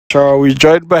So we're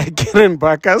joined by Kearyn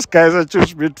Baccus, Kaizer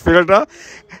Chiefs midfielder.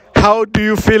 How do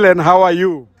you feel and how are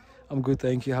you? I'm good,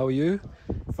 thank you. How are you?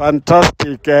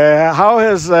 Fantastic. How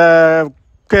has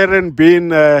Kearyn been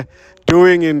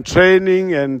doing in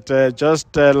training and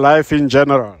just life in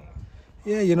general?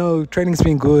 Yeah, training's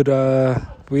been good.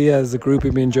 We as a group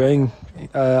have been enjoying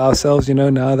ourselves,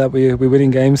 now that we're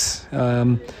winning games.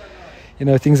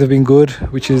 Things have been good,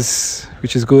 which is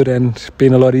good and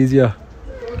been a lot easier.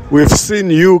 We've seen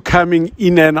you coming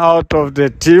in and out of the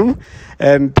team,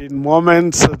 and in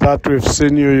moments that we've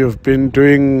seen you, you've been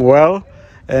doing well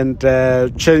and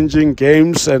changing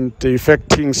games and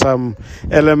affecting some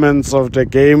elements of the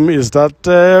game. Is that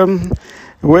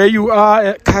where you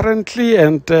are currently,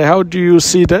 and how do you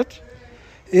see that?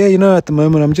 Yeah, at the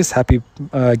moment I'm just happy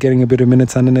getting a bit of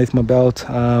minutes underneath my belt.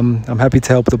 I'm happy to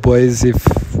help the boys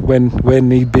when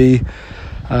need be.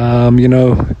 I'm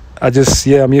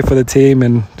here for the team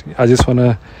and I just want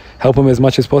to help them as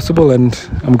much as possible, and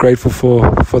I'm grateful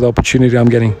for the opportunity I'm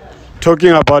getting.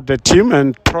 Talking about the team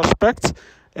and prospects,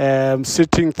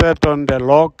 sitting third on the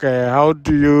log, how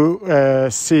do you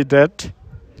see that?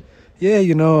 Yeah,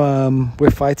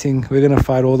 we're fighting. We're going to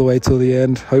fight all the way till the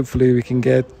end. Hopefully we can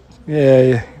get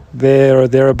there or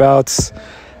thereabouts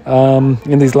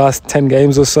in these last 10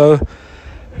 games or so.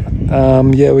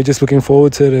 We're just looking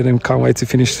forward to it and can't wait to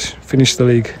finish the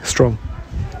league strong.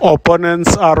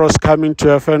 Opponents, Arrows coming to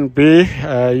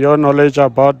FNB, your knowledge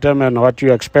about them and what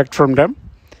you expect from them?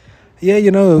 Yeah,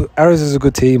 Arrows is a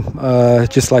good team,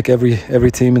 just like every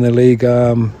team in the league.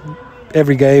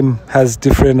 Every game has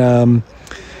different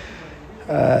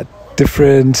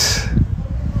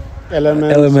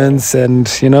elements, and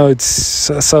it's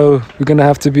so we're going to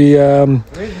have to be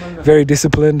very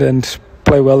disciplined and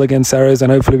play well against Arrows,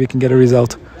 and hopefully we can get a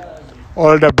result.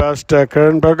 All the best,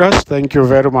 Kearyn Baccus. Thank you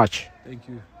very much. Thank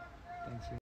you.